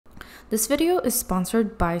This video is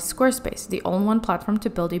sponsored by Squarespace, the all-in-one platform to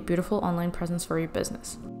build a beautiful online presence for your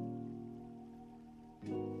business.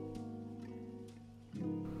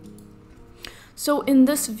 So in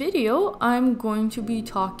this video, I'm going to be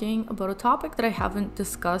talking about a topic that I haven't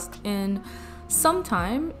discussed in some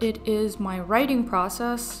time. It is my writing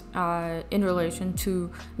process in relation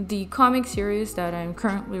to the comic series that I'm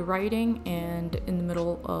currently writing and in the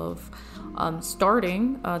middle of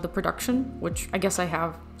starting the production, which I guess I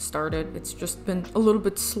have started. It's just been a little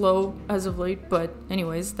bit slow as of late, but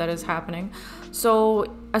anyways, that is happening.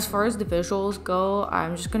 So as far as the visuals go,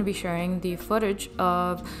 I'm just going to be sharing the footage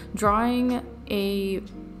of drawing a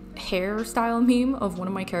hairstyle meme of one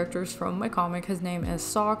of my characters from my comic. His name is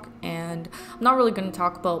Sock, and I'm not really going to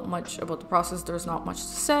talk about much about the process. There's not much to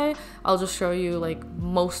say. I'll just show you like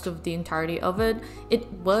most of the entirety of it.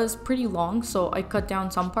 It was pretty long, so I cut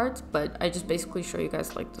down some parts, but I just basically show you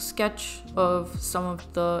guys like the sketch of some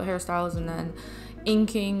of the hairstyles and then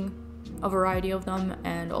inking a variety of them,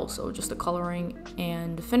 and also just the coloring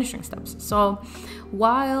and finishing steps. So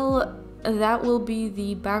while that will be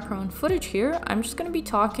the background footage here, I'm just going to be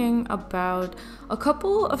talking about a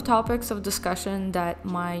couple of topics of discussion that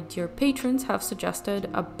my dear patrons have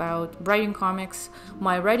suggested about writing comics,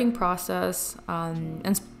 my writing process,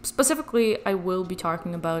 and specifically I will be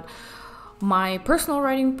talking about my personal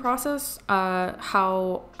writing process,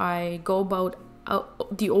 how I go about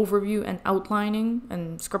the overview and outlining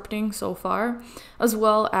and scripting so far, as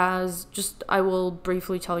well as just I will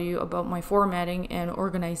briefly tell you about my formatting and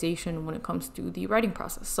organization when it comes to the writing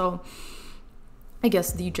process. So I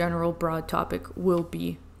guess the general broad topic will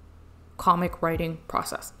be comic writing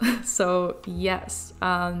process. So yes,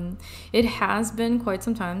 it has been quite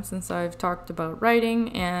some time since I've talked about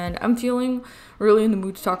writing, and I'm feeling really in the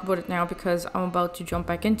mood to talk about it now because I'm about to jump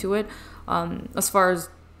back into it. As far as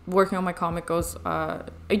working on my comic goes,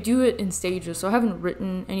 I do it in stages, so I haven't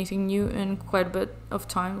written anything new in quite a bit of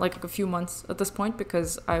time, like a few months at this point,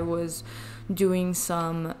 because I was doing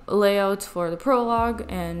some layouts for the prologue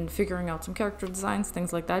and figuring out some character designs,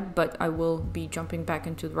 things like that. But I will be jumping back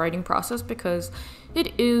into the writing process because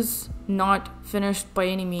it is not finished by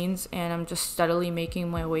any means, and I'm just steadily making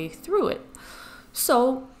my way through it.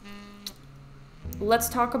 So let's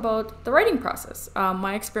talk about the writing process,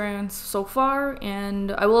 my experience so far,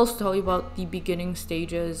 and I will also tell you about the beginning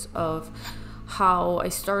stages of how I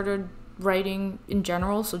started writing in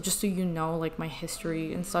general, so just so you know like my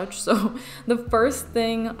history and such. So the first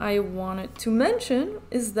thing I wanted to mention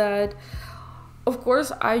is that of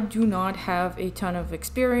course I do not have a ton of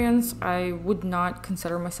experience. I would not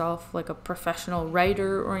consider myself like a professional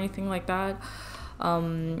writer or anything like that,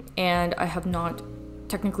 and I have not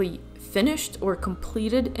technically finished or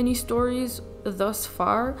completed any stories thus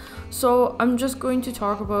far. So I'm just going to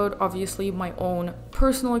talk about obviously my own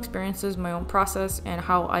personal experiences, my own process, and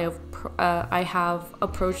how I have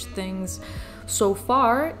approached things so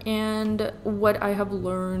far, and what I have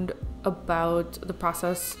learned about the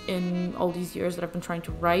process in all these years that I've been trying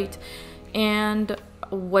to write, and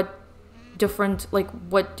what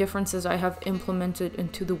differences I have implemented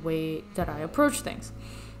into the way that I approach things.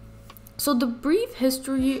 So the brief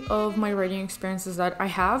history of my writing experience is that I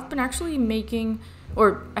have been actually making,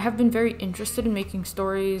 or I have been very interested in making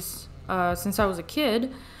stories since I was a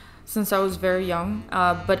kid, since I was very young,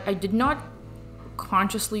 but I did not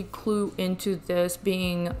consciously clue into this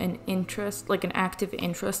being an interest, like an active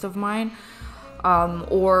interest of mine,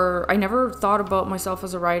 or I never thought about myself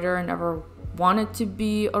as a writer. I never wanted to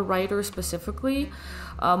be a writer specifically,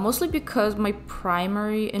 mostly because my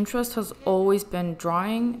primary interest has always been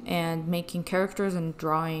drawing and making characters and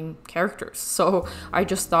drawing characters. So I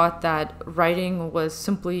just thought that writing was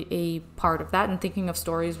simply a part of that, and thinking of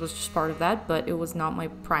stories was just part of that, but it was not my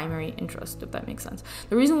primary interest, if that makes sense.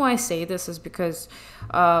 The reason why I say this is because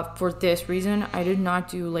for this reason, I did not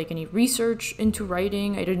do like any research into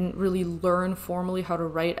writing. I didn't really learn formally how to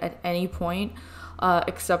write at any point,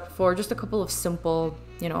 except for just a couple of simple,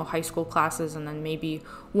 high school classes, and then maybe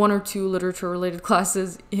one or two literature related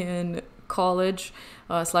classes in college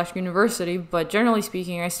 / university. But generally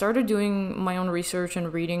speaking, I started doing my own research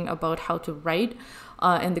and reading about how to write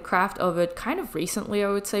and the craft of it kind of recently, I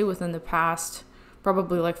would say within the past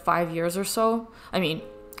probably like 5 years or so. I mean,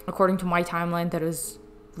 according to my timeline, that is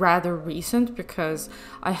rather recent because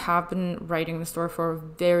I have been writing the story for a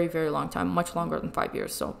very, very long time, much longer than 5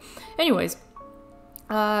 years. So anyways,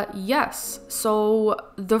 yes, so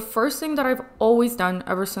the first thing that I've always done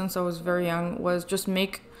ever since I was very young was just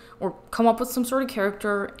make or come up with some sort of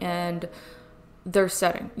character and their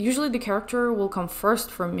setting. Usually the character will come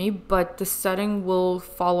first for me, but the setting will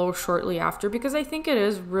follow shortly after, because I think it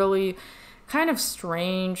is really kind of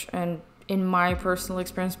strange, and in my personal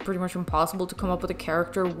experience, pretty much impossible to come up with a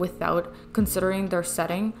character without considering their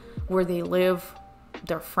setting, where they live,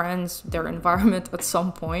 their friends, their environment at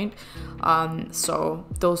some point. So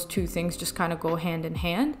those two things just kind of go hand in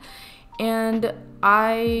hand. And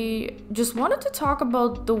I just wanted to talk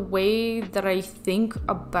about the way that I think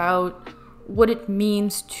about what it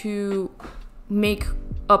means to make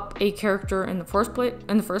up a character in the first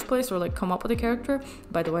place, or like come up with a character.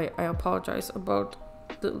 By the way, I apologize about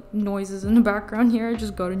the noises in the background here. I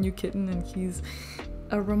just got a new kitten and he's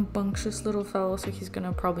a rambunctious little fellow, so he's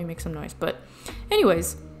gonna probably make some noise. But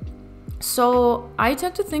anyways, so I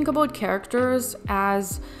tend to think about characters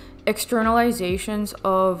as externalizations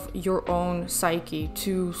of your own psyche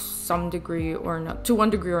to some degree or not, to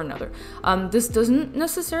one degree or another. This doesn't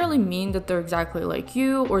necessarily mean that they're exactly like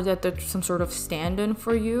you, or that they're some sort of stand-in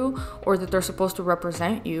for you, or that they're supposed to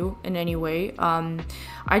represent you in any way.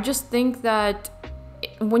 I just think that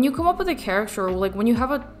when you come up with a character, like when you have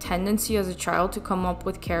a tendency as a child to come up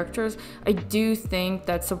with characters, I do think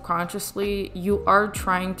that subconsciously you are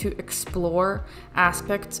trying to explore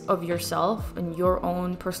aspects of yourself and your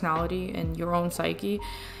own personality and your own psyche.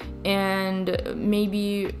 And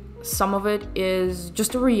maybe some of it is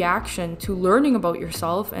just a reaction to learning about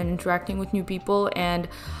yourself and interacting with new people, and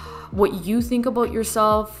what you think about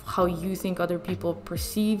yourself, how you think other people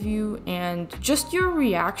perceive you, and just your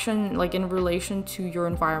reaction like in relation to your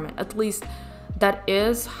environment. At least that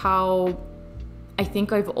is how I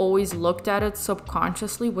think I've always looked at it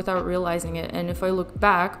subconsciously without realizing it. And if I look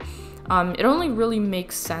back, it only really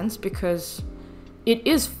makes sense because it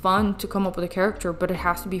is fun to come up with a character, but it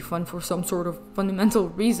has to be fun for some sort of fundamental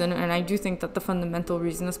reason. And I do think that the fundamental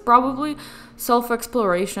reason is probably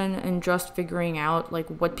self-exploration and just figuring out like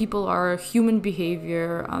what people are, human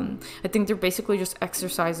behavior. I think they're basically just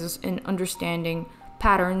exercises in understanding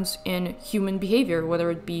patterns in human behavior,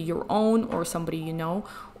 whether it be your own or somebody you know,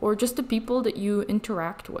 or just the people that you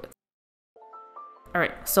interact with. All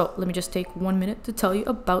right, so let me just take 1 minute to tell you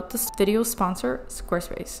about this video sponsor,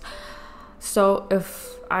 Squarespace. So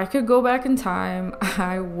if I could go back in time,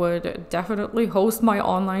 I would definitely host my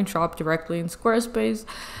online shop directly in Squarespace.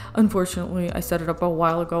 Unfortunately, I set it up a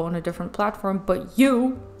while ago on a different platform, but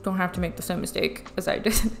you don't have to make the same mistake as I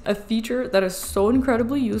did. A feature that is so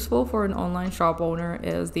incredibly useful for an online shop owner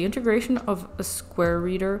is the integration of a Square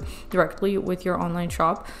Reader directly with your online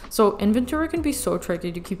shop. So inventory can be so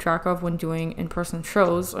tricky to keep track of when doing in-person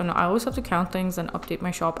shows, and I always have to count things and update my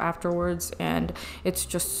shop afterwards, and it's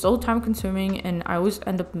just so time consuming, and I always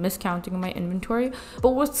end up miscounting my inventory.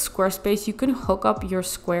 But with Squarespace, you can hook up your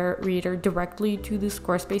Square Reader directly to the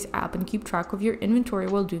Squarespace app and keep track of your inventory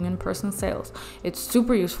while doing in-person sales. It's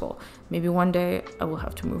super useful. Maybe one day I will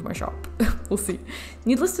have to move my shop. We'll see.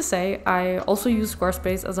 Needless to say, I also use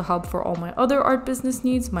Squarespace as a hub for all my other art business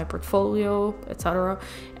needs, my portfolio, etc.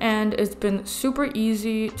 And it's been super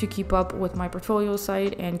easy to keep up with my portfolio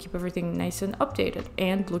site and keep everything nice and updated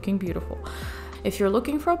and looking beautiful. If you're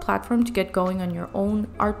looking for a platform to get going on your own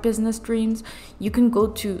art business dreams, you can go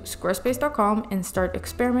to squarespace.com and start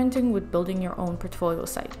experimenting with building your own portfolio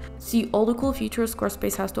site. See all the cool features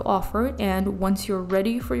Squarespace has to offer, and once you're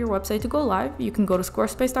ready for your website to go live, you can go to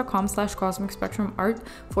squarespace.com/cosmicspectrumart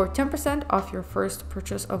for 10% off your first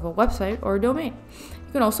purchase of a website or a domain.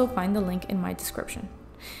 You can also find the link in my description.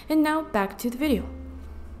 And now back to the video.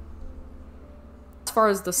 As far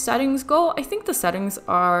as the settings go, I think the settings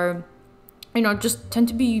are, just tend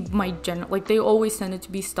to be my general, like they always tended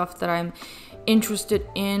to be stuff that I'm interested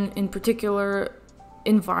in particular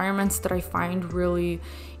environments that I find really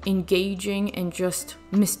engaging and just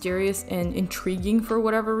mysterious and intriguing for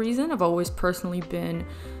whatever reason. I've always personally been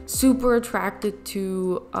super attracted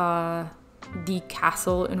to the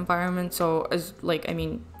castle environment. So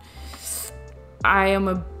I am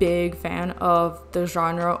a big fan of the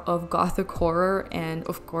genre of gothic horror, and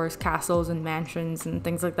of course castles and mansions and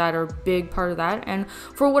things like that are a big part of that. And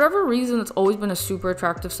for whatever reason, it's always been a super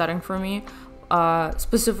attractive setting for me.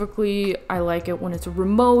 Specifically, I like it when it's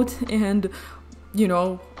remote, and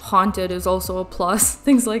haunted is also a plus,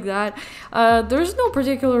 things like that. There's no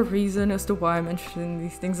particular reason as to why I'm interested in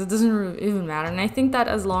these things. It doesn't really even matter. And I think that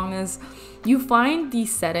as long as you find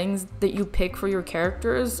these settings that you pick for your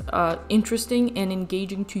characters interesting and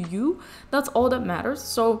engaging to you, that's all that matters.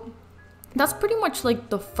 So that's pretty much like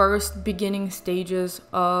the first beginning stages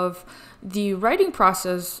of the writing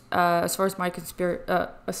process as far as my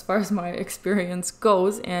experience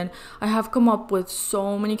goes. And I have come up with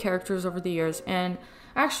so many characters over the years, and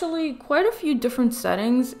actually quite a few different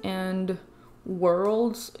settings and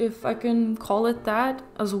worlds, if I can call it that,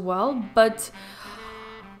 as well. But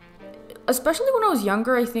especially when I was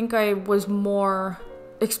younger, I think I was more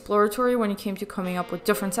exploratory when it came to coming up with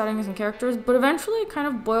different settings and characters, but eventually it kind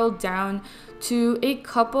of boiled down to a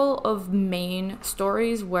couple of main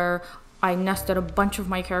stories where I nested a bunch of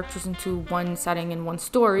my characters into one setting and one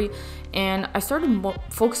story, and I started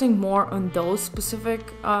focusing more on those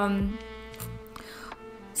specific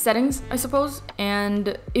settings, I suppose,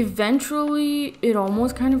 and eventually it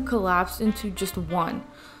almost kind of collapsed into just one.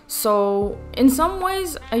 So in some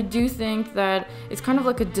ways, I do think that it's kind of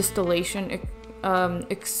like a distillation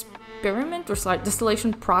experiment or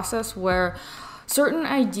distillation process where certain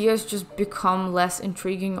ideas just become less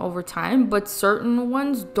intriguing over time, but certain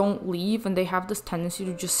ones don't leave and they have this tendency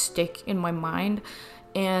to just stick in my mind.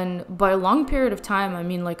 And by a long period of time, I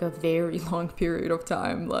mean like a very long period of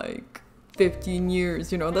time, like 15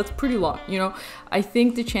 years, you know, that's pretty long, you know. I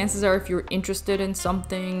think the chances are if you're interested in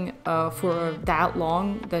something for that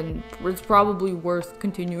long, then it's probably worth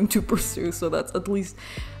continuing to pursue. So that's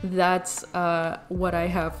what I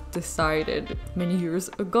have decided many years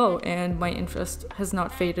ago, and my interest has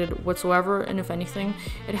not faded whatsoever, and if anything,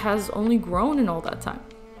 it has only grown in all that time.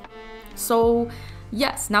 So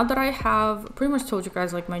yes, now that I have pretty much told you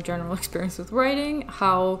guys like my general experience with writing,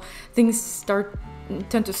 how things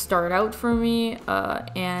tend to start out for me,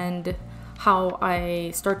 and how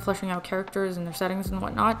I start fleshing out characters and their settings and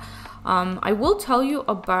whatnot, I will tell you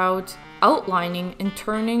about outlining and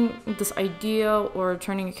turning this idea or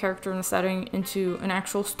turning a character in a setting into an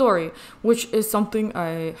actual story, which is something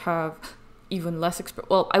I have even less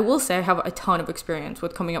well, I will say I have a ton of experience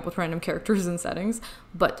with coming up with random characters and settings,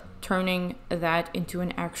 but turning that into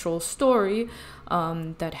an actual story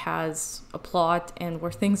that has a plot and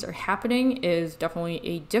where things are happening is definitely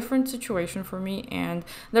a different situation for me, and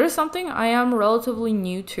that is something I am relatively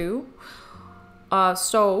new to.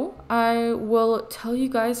 So I will tell you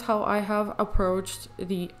guys how I have approached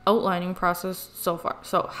the outlining process so far.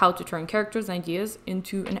 So how to turn characters and ideas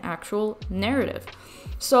into an actual narrative.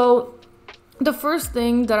 So the first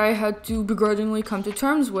thing that I had to begrudgingly come to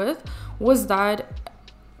terms with was that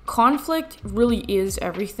conflict really is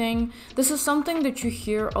everything. This is something that you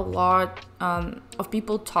hear a lot of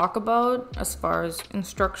people talk about as far as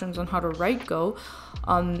instructions on how to write go.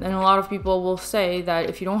 And a lot of people will say that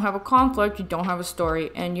if you don't have a conflict, you don't have a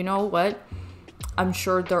story. And you know what? I'm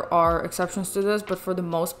sure there are exceptions to this, but for the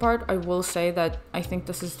most part, I will say that I think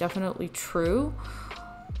this is definitely true.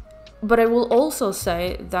 But I will also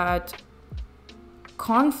say that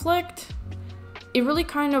conflict, it really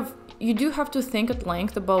kind of, you do have to think at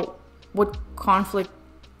length about what conflict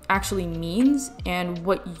actually means and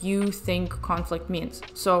what you think conflict means.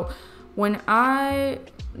 So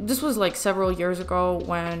this was like several years ago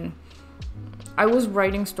when I was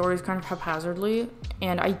writing stories kind of haphazardly,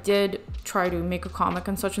 and I did try to make a comic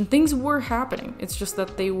and such, and things were happening. It's just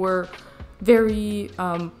that they were very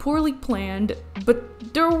poorly planned,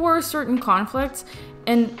 but there were certain conflicts.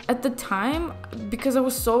 And at the time, because I've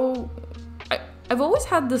always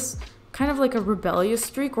had this kind of like a rebellious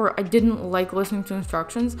streak where I didn't like listening to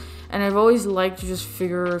instructions, and I've always liked to just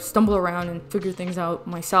stumble around and figure things out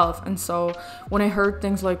myself. And so when I heard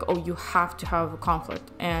things like, oh, you have to have a conflict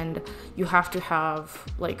and you have to have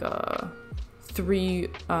like a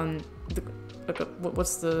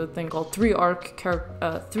what's the thing called, three arc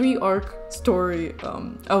story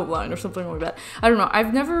outline or something like that. I don't know.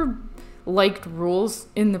 I've never liked rules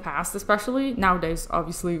in the past, especially nowadays.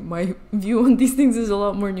 Obviously my view on these things is a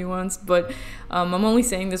lot more nuanced, but I'm only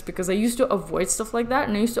saying this because I used to avoid stuff like that,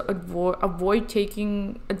 and I used to avoid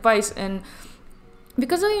taking advice, and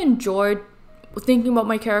because I enjoyed thinking about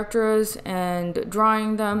my characters and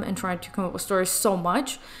drawing them and trying to come up with stories so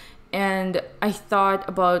much, and I thought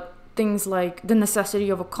about things like the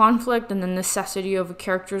necessity of a conflict and the necessity of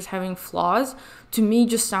characters having flaws, to me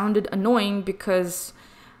just sounded annoying because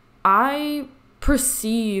I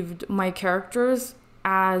perceived my characters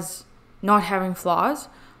as not having flaws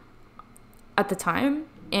at the time,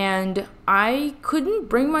 and I couldn't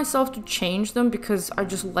bring myself to change them because I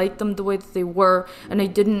just liked them the way that they were, and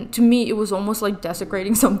to me it was almost like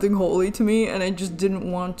desecrating something holy to me, and I just didn't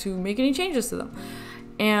want to make any changes to them.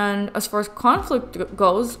 And as far as conflict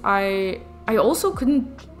goes, I also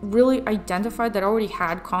couldn't really identify that I already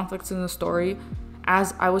had conflicts in the story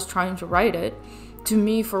as I was trying to write it. To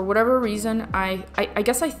me, for whatever reason, I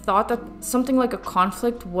guess I thought that something like a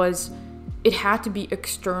conflict it had to be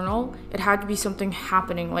external. It had to be something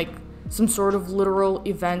happening, like some sort of literal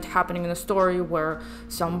event happening in the story where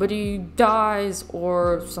somebody dies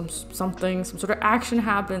or some sort of action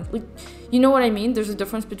happens. Like, you know what I mean? There's a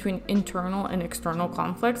difference between internal and external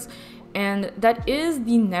conflicts, and that is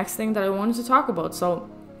the next thing that I wanted to talk about. So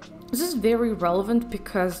this is very relevant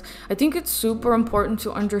because I think it's super important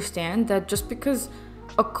to understand that just because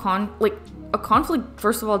a conflict,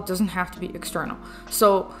 first of all, doesn't have to be external.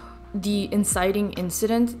 So the inciting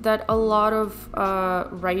incident that a lot of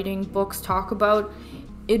writing books talk about,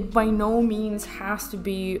 it by no means has to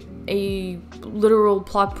be a literal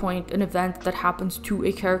plot point, an event that happens to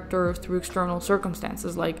a character through external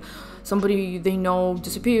circumstances, like somebody they know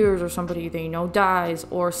disappears, or somebody they know dies,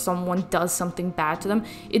 or someone does something bad to them.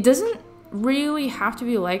 It doesn't really have to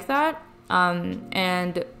be like that.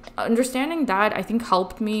 And understanding that, I think,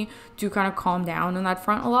 helped me to kind of calm down on that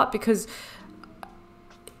front a lot, because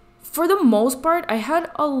for the most part, I had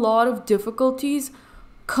a lot of difficulties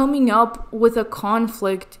coming up with a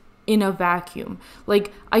conflict in a vacuum.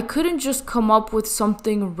 Like, I couldn't just come up with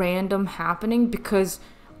something random happening because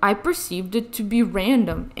I perceived it to be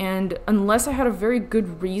random. And unless I had a very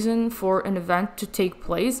good reason for an event to take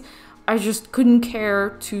place, I just couldn't care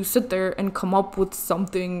to sit there and come up with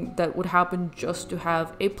something that would happen just to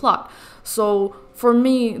have a plot. So for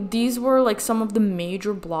me, these were like some of the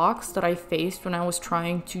major blocks that I faced when I was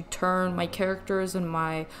trying to turn my characters and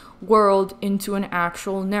my world into an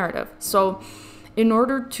actual narrative. So in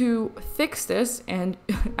order to fix this and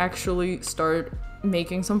actually start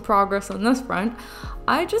making some progress on this front,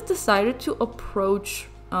 I just decided to approach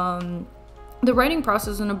the writing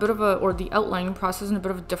process in a bit of or the outlining process in a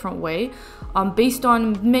bit of a different way, based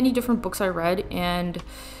on many different books I read. And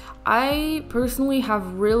I personally have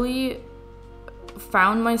really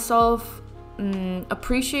found myself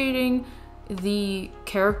appreciating the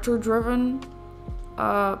character-driven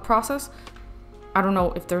process. I don't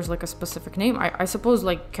know if there's like a specific name. I suppose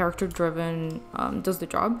like character-driven does the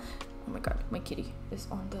job. Oh my god, my kitty is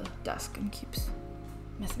on the desk and keeps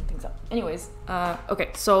messing things up. Anyways, okay,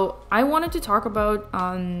 so I wanted to talk about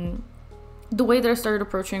the way that I started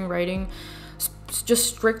approaching writing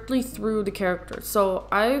just strictly through the characters. So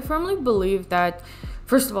I firmly believe that,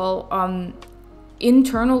 first of all,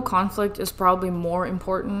 internal conflict is probably more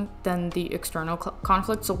important than the external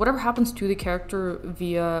conflict. So whatever happens to the character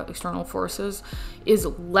via external forces is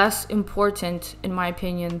less important, in my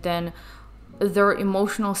opinion, than their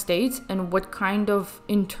emotional states and what kind of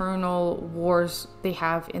internal wars they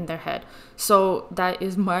have in their head. So that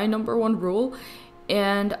is my number one rule.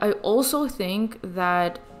 And I also think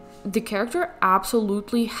that the character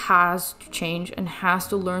absolutely has to change and has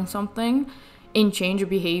to learn something and change a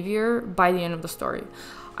behavior by the end of the story.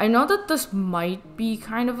 I know that this might be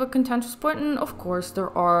kind of a contentious point, and of course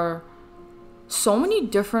there are so many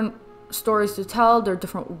different stories to tell. There are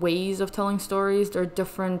different ways of telling stories. There are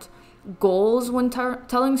different goals when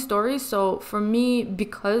telling stories. So for me,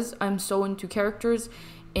 because I'm so into characters,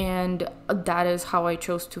 and that is how I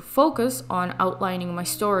chose to focus on outlining my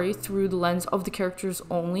story through the lens of the characters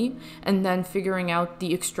only, and then figuring out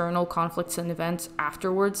the external conflicts and events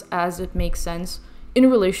afterwards as it makes sense in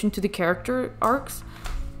relation to the character arcs,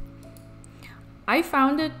 I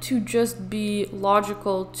found it to just be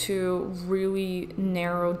logical to really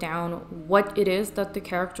narrow down what it is that the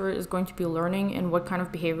character is going to be learning and what kind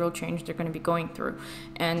of behavioral change they're going to be going through.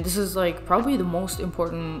 And this is like probably the most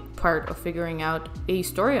important part of figuring out a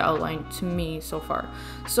story outline to me so far.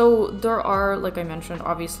 So there are, like I mentioned,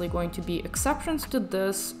 obviously going to be exceptions to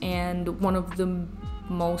this, and one of the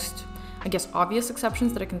most, I guess, obvious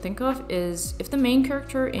exceptions that I can think of is if the main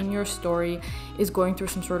character in your story is going through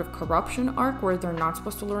some sort of corruption arc where they're not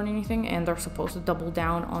supposed to learn anything and they're supposed to double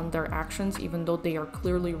down on their actions even though they are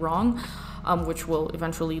clearly wrong, which will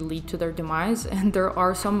eventually lead to their demise. And there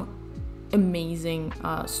are some amazing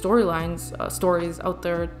stories out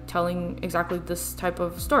there telling exactly this type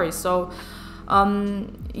of stories. So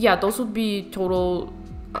yeah, those would be total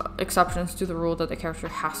exceptions to the rule that the character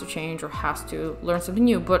has to change or has to learn something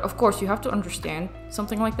new. But of course, you have to understand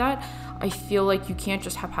something like that. I feel like you can't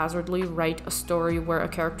just haphazardly write a story where a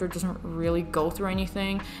character doesn't really go through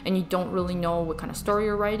anything and you don't really know what kind of story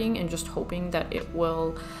you're writing, and just hoping that it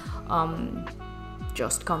will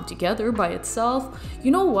just come together by itself.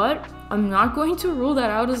 You know what? I'm not going to rule that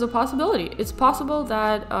out as a possibility. It's possible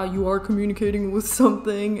that you are communicating with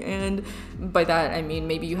something, and by that I mean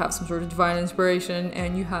maybe you have some sort of divine inspiration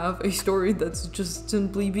and you have a story that's just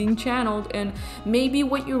simply being channeled, and maybe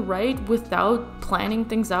what you write without planning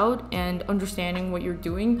things out and understanding what you're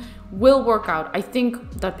doing will work out. I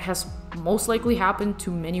think that has most likely happened to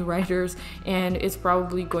many writers, and it's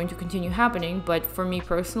probably going to continue happening. But for me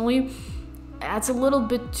personally, that's a little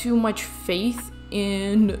bit too much faith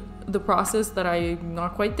in the process that I'm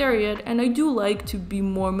not quite there yet, and I do like to be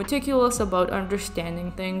more meticulous about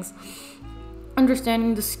understanding things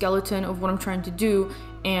understanding the skeleton of what I'm trying to do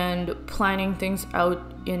and planning things out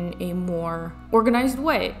in a more organized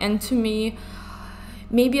way. And to me,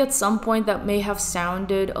 maybe at some point that may have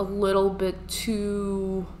sounded a little bit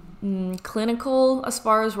too clinical as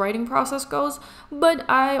far as writing process goes, but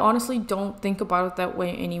I honestly don't think about it that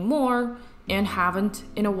way anymore and haven't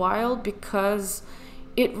in a while, because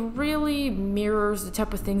it really mirrors the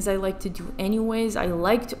type of things I like to do anyways. I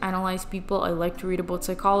like to analyze people. I like to read about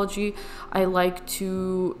psychology. I like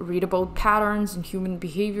to read about patterns in human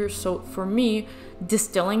behavior. So for me,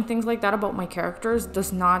 distilling things like that about my characters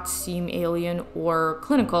does not seem alien or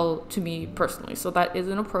clinical to me personally. So that is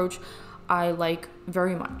an approach I like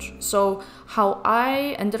very much. So how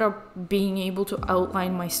I ended up being able to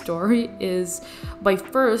outline my story is by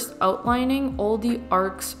first outlining all the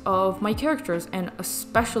arcs of my characters, and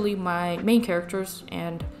especially my main characters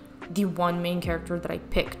and the one main character that I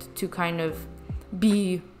picked to kind of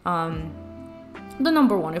be the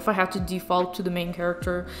number one. If I had to default to the main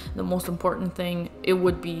character, the most important thing, it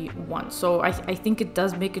would be one. So I think it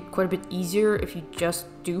does make it quite a bit easier if you just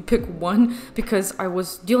do pick one, because I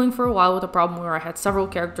was dealing for a while with a problem where I had several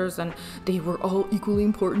characters and they were all equally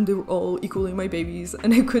important. They were all equally my babies,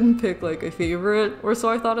 and I couldn't pick like a favorite, or so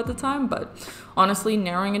I thought at the time. But honestly,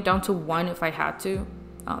 narrowing it down to one if I had to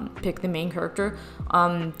pick the main character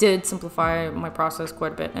did simplify my process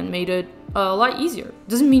quite a bit and made it a lot easier.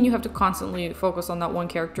 Doesn't mean you have to constantly focus on that one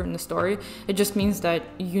character in the story. It just means that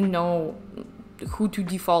you know who to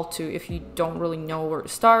default to if you don't really know where to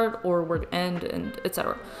start or where to end, and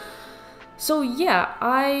etc. So yeah,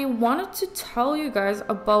 I wanted to tell you guys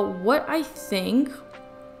about what I think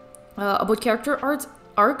about character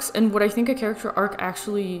arcs and what I think a character arc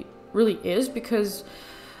actually really is, because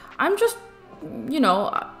I'm just, you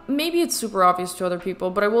know, maybe it's super obvious to other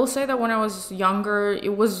people, but I will say that when I was younger,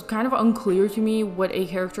 it was kind of unclear to me what a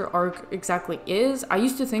character arc exactly is. I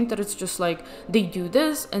used to think that it's just like they do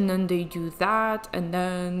this and then they do that and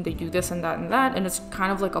then they do this and that, and it's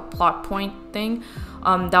kind of like a plot point thing.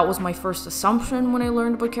 That was my first assumption when I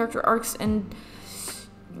learned about character arcs, and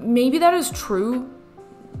maybe that is true.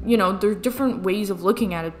 You know, there are different ways of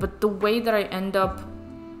looking at it, but the way that I end up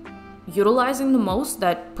utilizing the most,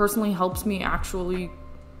 that personally helps me actually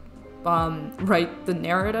write the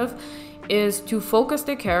narrative, is to focus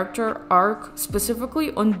the character arc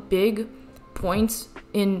specifically on big points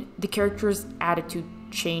in the character's attitude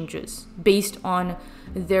changes based on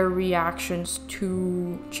their reactions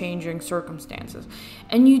to changing circumstances.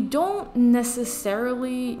 And you don't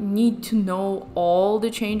necessarily need to know all the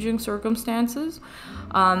changing circumstances.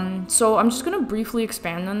 So I'm just gonna briefly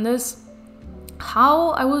expand on this. How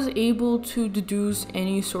I was able to deduce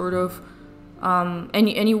any sort of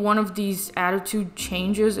any one of these attitude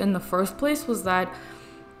changes in the first place was that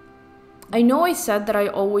I know I said that I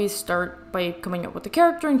always start by coming up with the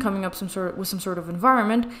character and coming up with some sort of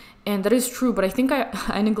environment, and that is true, but I think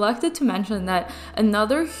I neglected to mention that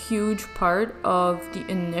another huge part of the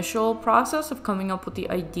initial process of coming up with the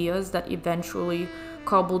ideas that eventually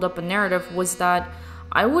cobbled up a narrative was that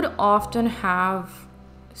I would often have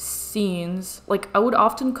scenes, like I would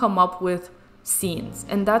often come up with scenes,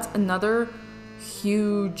 and that's another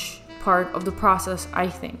huge part of the process, I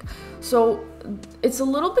think. So it's a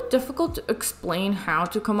little bit difficult to explain how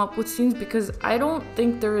to come up with scenes, because I don't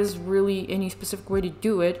think there is really any specific way to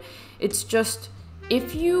do it. It's just,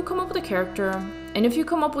 if you come up with a character, and if you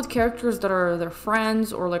come up with characters that are their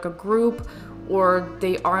friends or like a group, or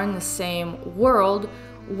they are in the same world,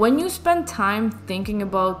 when you spend time thinking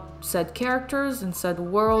about said characters and said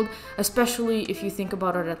world, especially if you think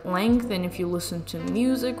about it at length and if you listen to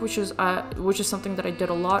music, which is something that I did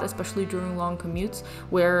a lot, especially during long commutes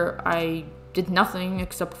where I did nothing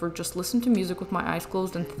except for just listen to music with my eyes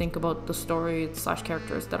closed and think about the story /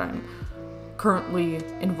 characters that I'm currently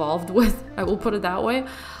involved with, I will put it that way.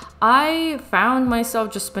 I found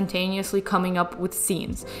myself just spontaneously coming up with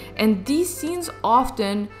scenes, and these scenes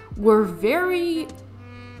often were very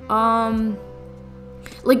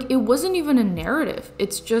like, it wasn't even a narrative.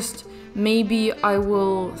 It's just, maybe I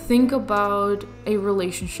will think about a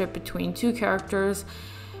relationship between two characters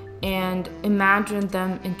and imagine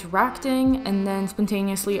them interacting, and then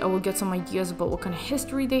spontaneously I will get some ideas about what kind of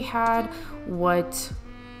history they had, what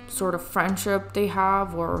sort of friendship they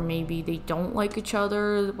have, or maybe they don't like each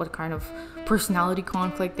other, what kind of personality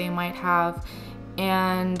conflict they might have,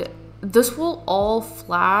 and this will all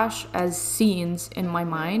flash as scenes in my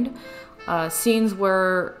mind. Scenes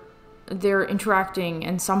where they're interacting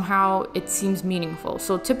and somehow it seems meaningful.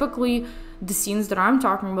 So typically the scenes that I'm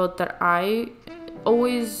talking about that I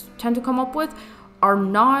always tend to come up with are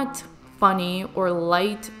not funny or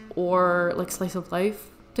light or like slice of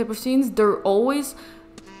life type of scenes,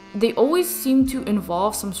 they always seem to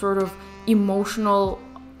involve some sort of emotional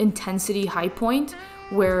intensity high point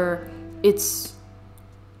where it's,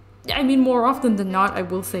 I mean, more often than not, I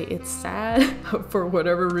will say it's sad for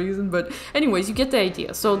whatever reason, but anyways, you get the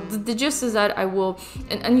idea. So the gist is that I will,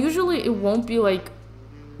 and usually it won't be like,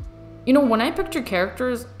 you know, when I picture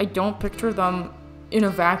characters, I don't picture them in a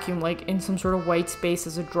vacuum, like in some sort of white space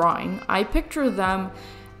as a drawing. I picture them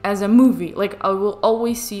as a movie. Like I will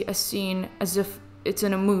always see a scene as if it's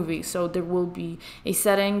in a movie. So there will be a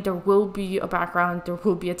setting, there will be a background, there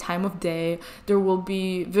will be a time of day, there will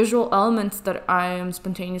be visual elements that I am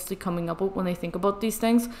spontaneously coming up with when I think about these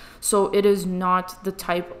things. So it is not the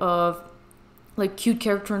type of like cute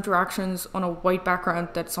character interactions on a white background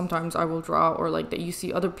that sometimes I will draw, or like that you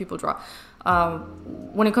see other people draw.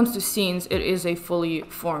 When it comes to scenes, it is a fully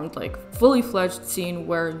formed, like fully fledged scene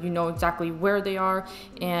where you know exactly where they are,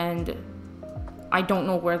 and I don't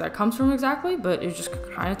know where that comes from exactly, but it just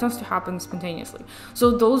kind of tends to happen spontaneously.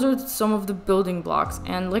 So those are some of the building blocks.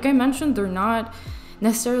 And like I mentioned, they're not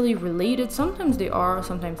necessarily related. Sometimes they are,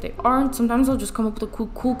 sometimes they aren't. Sometimes I'll just come up with a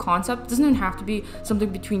cool concept. It doesn't even have to be something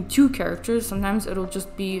between two characters. Sometimes it'll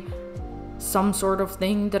just be some sort of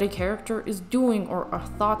thing that a character is doing, or a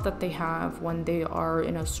thought that they have when they are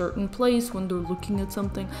in a certain place, when they're looking at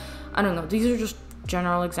something. I don't know. These are just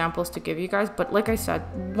general examples to give you guys, but like I said,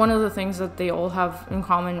 one of the things that they all have in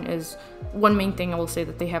common is, one main thing I will say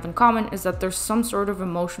that they have in common is that there's some sort of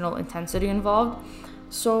emotional intensity involved.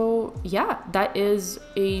 So yeah, that is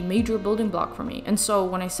a major building block for me. And so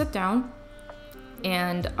when I sit down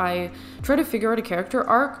and I try to figure out a character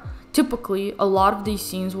arc, typically a lot of these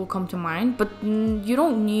scenes will come to mind, but you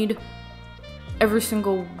don't need every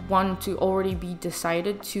single one to already be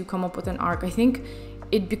decided to come up with an arc. I think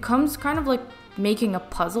it becomes kind of like making a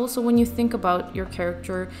puzzle. So when you think about your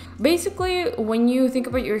character, basically when you think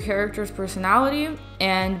about your character's personality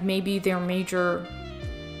and maybe their major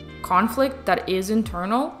conflict that is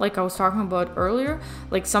internal, like I was talking about earlier,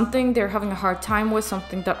 like something they're having a hard time with,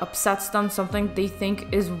 something that upsets them, something they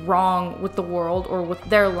think is wrong with the world or with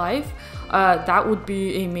their life, that would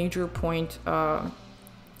be a major point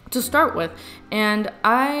to start with. And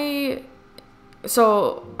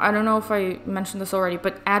so I don't know if I mentioned this already,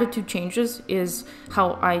 but attitude changes is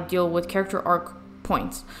how I deal with character arc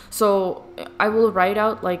points. So I will write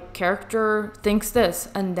out like character thinks this,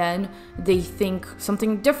 and then they think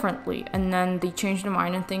something differently, and then they change their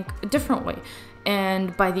mind and think a different way.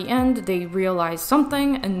 And by the end, they realize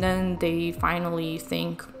something, and then they finally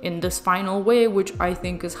think in this final way, which I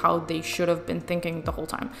think is how they should have been thinking the whole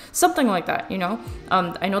time. Something like that, you know?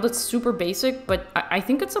 I know that's super basic, but I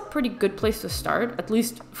think it's a pretty good place to start. At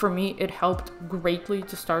least for me, it helped greatly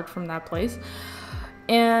to start from that place.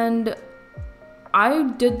 And I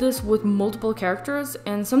did this with multiple characters,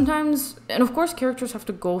 and sometimes, and of course, characters have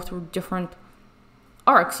to go through different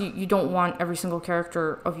arcs. You don't want every single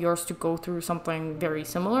character of yours to go through something very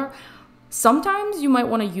similar. Sometimes you might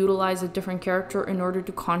want to utilize a different character in order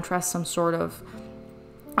to contrast some sort of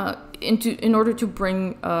in order to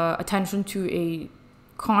bring attention to a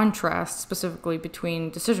contrast specifically between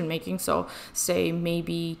decision making. So say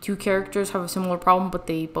maybe two characters have a similar problem, but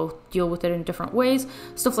they both deal with it in different ways,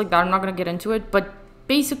 stuff like that. I'm not going to get into it, but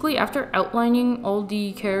basically after outlining all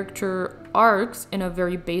the character arcs in a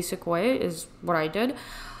very basic way is what I did,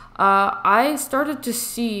 I started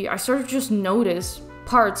to just notice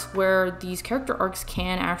parts where these character arcs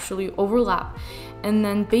can actually overlap. And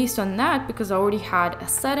then based on that, because I already had a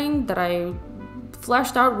setting that I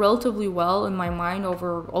fleshed out relatively well in my mind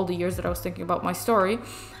over all the years that I was thinking about my story,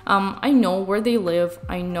 I know where they live,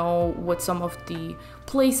 I know what some of the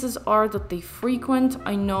places are that they frequent,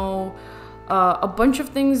 I know a bunch of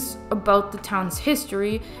things about the town's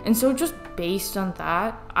history, and so just based on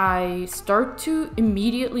that, I start to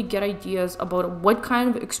immediately get ideas about what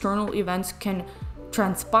kind of external events can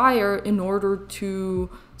transpire in order to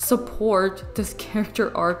support this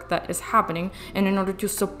character arc that is happening, and in order to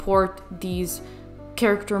support these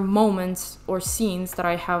character moments or scenes that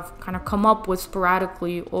I have kind of come up with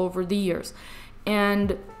sporadically over the years.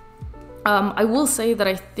 And I will say that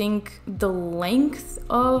I think the length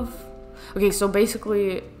of... Okay, so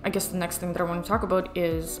basically, I guess the next thing that I want to talk about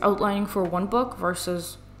is outlining for one book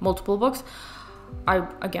versus multiple books. I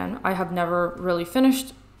have never really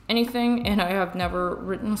finished anything, and I have never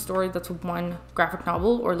written a story that's one graphic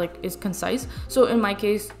novel or like is concise. So in my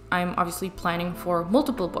case, I'm obviously planning for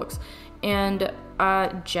multiple books. And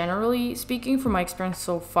generally speaking, from my experience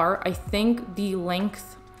so far, I think the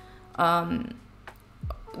length,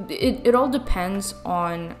 it all depends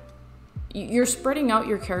on... You're spreading out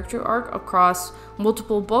your character arc across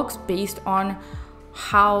multiple books based on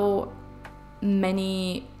how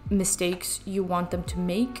many mistakes you want them to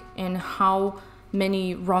make and how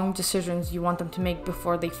many wrong decisions you want them to make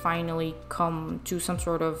before they finally come to some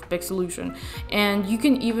sort of big solution. And you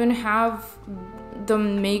can even have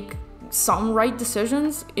them make some right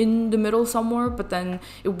decisions in the middle somewhere, but then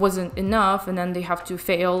it wasn't enough, and then they have to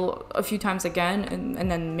fail a few times again,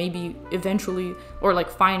 and then maybe eventually, or like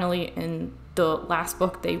finally in the last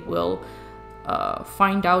book, they will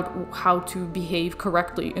find out how to behave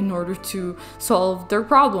correctly in order to solve their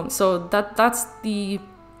problem. So that's the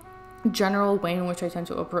general way in which I tend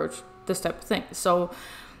to approach this type of thing. So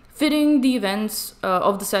fitting the events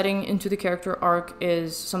of the setting into the character arc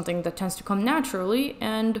is something that tends to come naturally,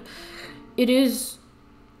 and it is,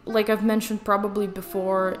 like I've mentioned probably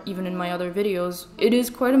before, even in my other videos, it is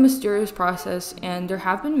quite a mysterious process, and there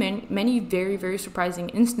have been many very, very surprising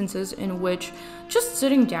instances in which just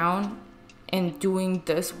sitting down and doing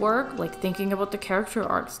this work, like thinking about the character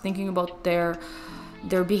arcs, thinking about their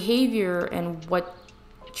behavior and what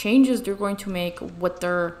changes they're going to make, what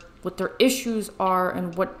their issues are,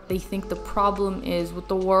 and what they think the problem is with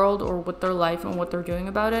the world or with their life and what they're doing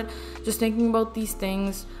about it. Just thinking about these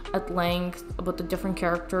things at length, about the different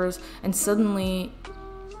characters, and suddenly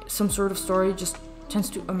some sort of story just tends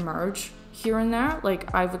to emerge here and there.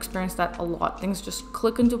 Like, I've experienced that a lot. Things just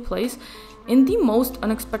click into place in the most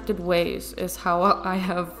unexpected ways is how I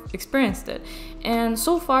have experienced it. And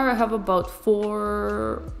so far I have about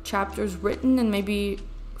 4 chapters written and maybe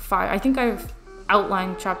 5. I think I've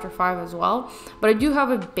outlined chapter 5 as well, but I do have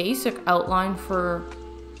a basic outline for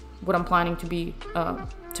what I'm planning to be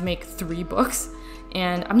to make 3 books,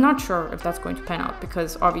 and I'm not sure if that's going to pan out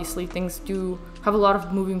because obviously things do have a lot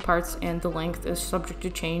of moving parts and the length is subject to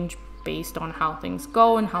change based on how things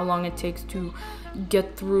go and how long it takes to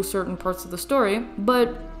get through certain parts of the story.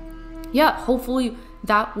 But yeah, hopefully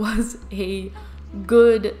that was a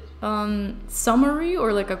good summary,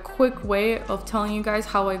 or like a quick way of telling you guys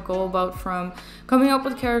how I go about from coming up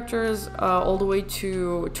with characters all the way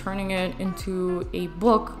to turning it into a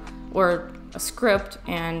book or a script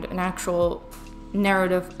and an actual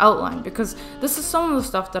narrative outline, because this is some of the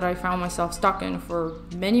stuff that I found myself stuck in for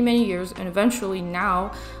many years, and eventually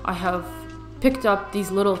now I have picked up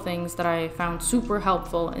these little things that I found super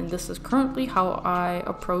helpful, and this is currently how I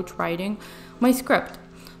approach writing my script.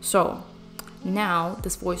 So now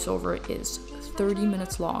this voiceover is 30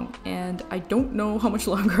 minutes long and I don't know how much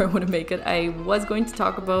longer I want to make it. I was going to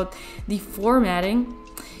talk about the formatting,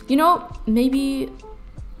 you know, maybe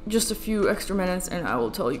just a few extra minutes and I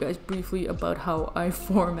will tell you guys briefly about how I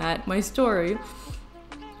format my story.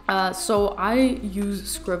 So I use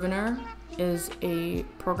Scrivener. Is a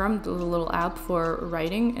program, a little app for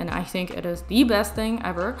writing, and I think it is the best thing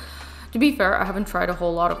ever. To be fair, I haven't tried a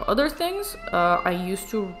whole lot of other things. I used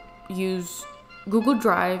to use Google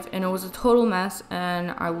Drive and it was a total mess,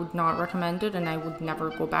 and I would not recommend it and I would never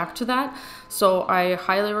go back to that. So I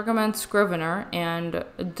highly recommend Scrivener, and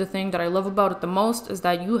the thing that I love about it the most is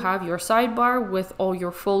that you have your sidebar with all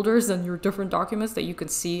your folders and your different documents that you can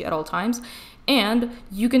see at all times, and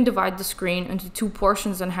you can divide the screen into 2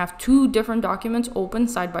 portions and have 2 different documents open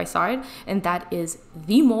side by side, and that is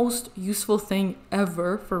the most useful thing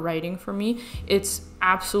ever for writing for me. It's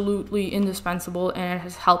absolutely indispensable and it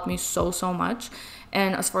has helped me so much.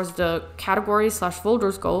 And as far as the categories /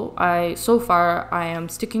 folders go, so far I am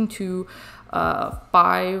sticking to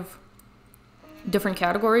 5 different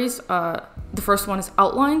categories. The first one is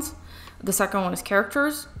outlines, the second one is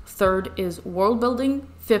characters, third is world building,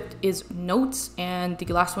 5th is notes, and the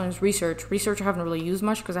last one is research. Research I haven't really used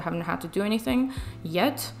much because I haven't had to do anything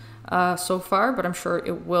yet so far, but I'm sure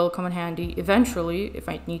it will come in handy eventually if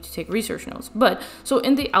I need to take research notes. But so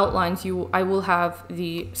in the outlines, I will have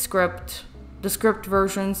the script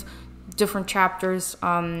versions, different chapters,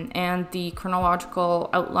 and the chronological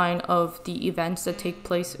outline of the events that take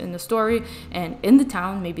place in the story and in the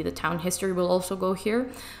town. Maybe the town history will also go here.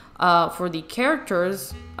 For the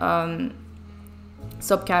characters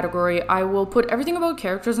subcategory, I will put everything about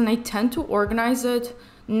characters, and I tend to organize it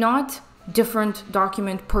not different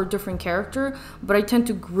document per different character, but I tend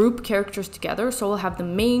to group characters together. So I'll have the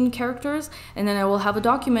main characters, and then I will have a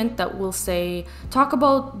document that will say, talk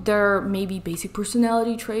about their maybe basic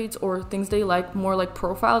personality traits or things they like, more like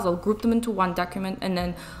profiles. I'll group them into one document, and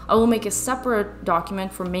then I will make a separate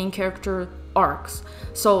document for main character arcs.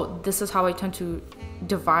 So this is how I tend to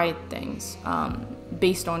divide things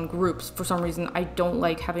based on groups. For some reason, I don't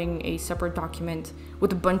like having a separate document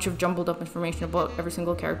with a bunch of jumbled up information about every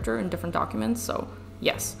single character in different documents. So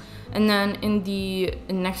yes. And then in the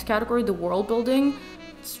next category, the world building,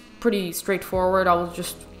 it's pretty straightforward. I will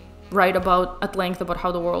just write about at length about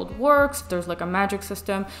how the world works, if there's like a magic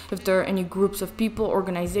system, if there are any groups of people,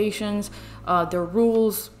 organizations, their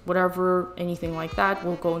rules, whatever, anything like that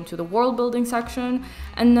will go into the world building section.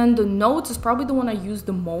 And then the notes is probably the one I use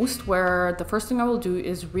the most, where the first thing I will do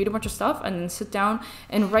is read a bunch of stuff and then sit down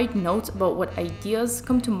and write notes about what ideas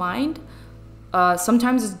come to mind.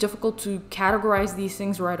 Sometimes it's difficult to categorize these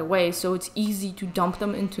things right away, so it's easy to dump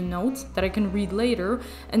them into notes that I can read later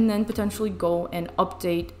and then potentially go and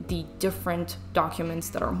update the different documents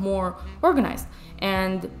that are more organized.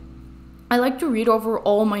 And I like to read over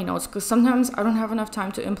all my notes because sometimes I don't have enough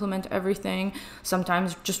time to implement everything.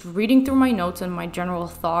 Sometimes just reading through my notes and my general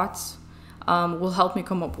thoughts will help me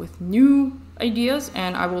come up with new ideas,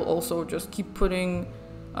 and I will also just keep putting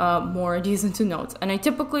more ideas into notes. And I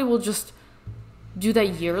typically will just do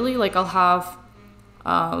that yearly. Like I'll have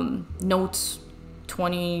notes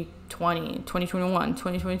 2020, 2021,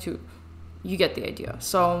 2022. You get the idea.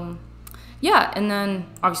 So yeah, and then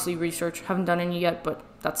obviously research, haven't done any yet, but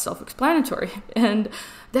that's self-explanatory. And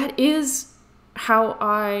that is how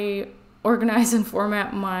I organize and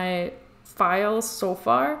format my files so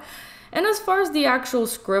far. And as far as the actual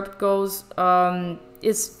script goes,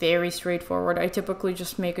 it's very straightforward. I typically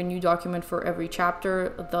just make a new document for every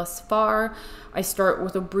chapter thus far. I start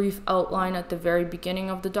with a brief outline at the very beginning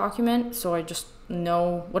of the document, so I just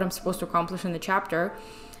know what I'm supposed to accomplish in the chapter.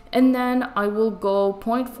 And then I will go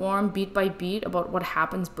point form, beat by beat, about what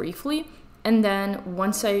happens briefly. And then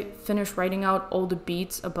once I finish writing out all the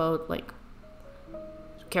beats about like,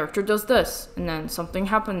 character does this, and then something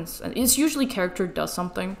happens. It's usually character does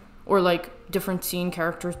something, or like different scene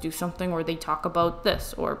characters do something, or they talk about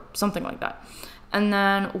this or something like that. And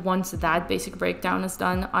then once that basic breakdown is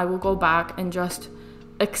done, I will go back and just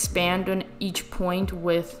expand on each point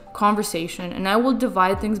with conversation, and I will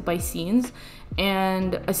divide things by scenes.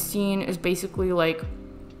 And a scene is basically like,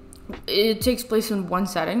 it takes place in one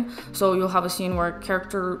setting. So you'll have a scene where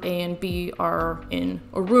character A and B are in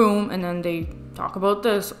a room and then they talk about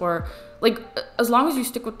this, or like, as long as you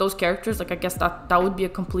stick with those characters, like I guess that would be a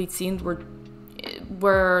complete scene,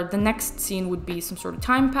 where the next scene would be some sort of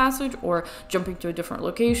time passage, or jumping to a different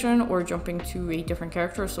location, or jumping to a different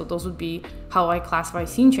character. So those would be how I classify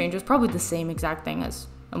scene changes, probably the same exact thing as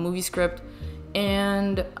a movie script.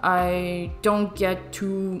 And I don't get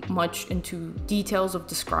too much into details of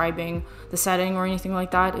describing the setting or anything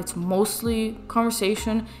like that. It's mostly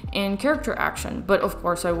conversation and character action, but of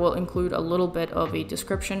course I will include a little bit of a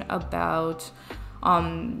description about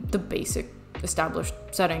the basic established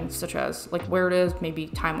settings, such as like where it is, maybe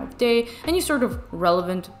time of day, any sort of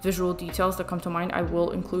relevant visual details that come to mind I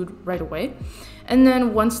will include right away. And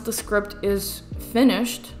then once the script is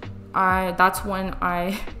finished, that's when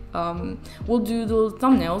I we'll do the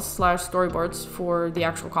thumbnails / storyboards for the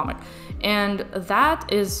actual comic. And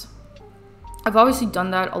that is, I've obviously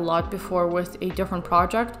done that a lot before with a different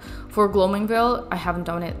project. For Gloaming Veil, I haven't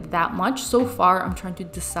done it that much. So far, I'm trying to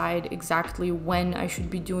decide exactly when I should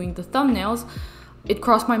be doing the thumbnails. It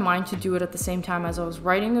crossed my mind to do it at the same time as I was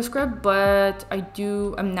writing the script, but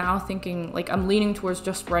I'm now thinking, like, I'm leaning towards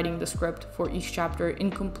just writing the script for each chapter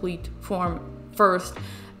in complete form first,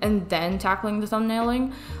 and then tackling the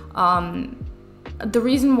thumbnailing. The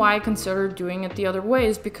reason why I consider doing it the other way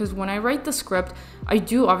is because when I write the script, I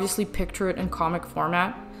do obviously picture it in comic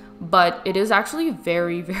format, but it is actually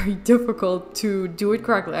very, very difficult to do it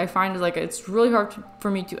correctly. I find like it's really hard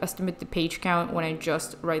for me to estimate the page count when I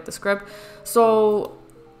just write the script. So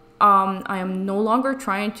I am no longer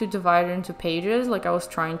trying to divide it into pages like I was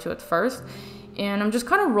trying to at first. And I'm just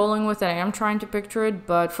kind of rolling with it. I am trying to picture it,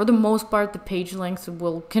 but for the most part, the page lengths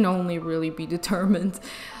can only really be determined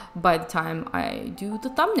by the time I do the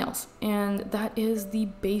thumbnails. And that is the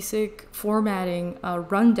basic formatting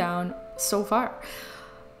rundown so far.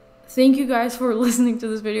 Thank you guys for listening to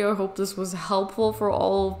this video. I hope this was helpful for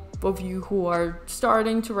all of you who are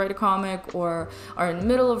starting to write a comic or are in the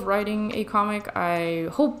middle of writing a comic. I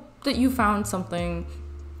hope that you found something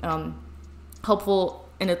helpful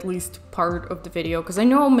in at least part of the video, because I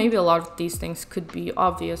know maybe a lot of these things could be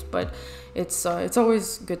obvious, but it's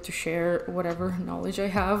always good to share whatever knowledge I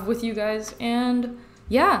have with you guys. And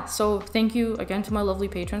yeah, so thank you again to my lovely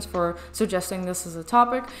patrons for suggesting this as a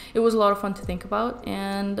topic. It was a lot of fun to think about,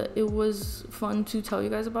 and it was fun to tell you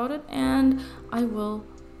guys about it, and I will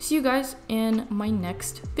see you guys in my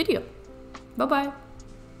next video. Bye bye.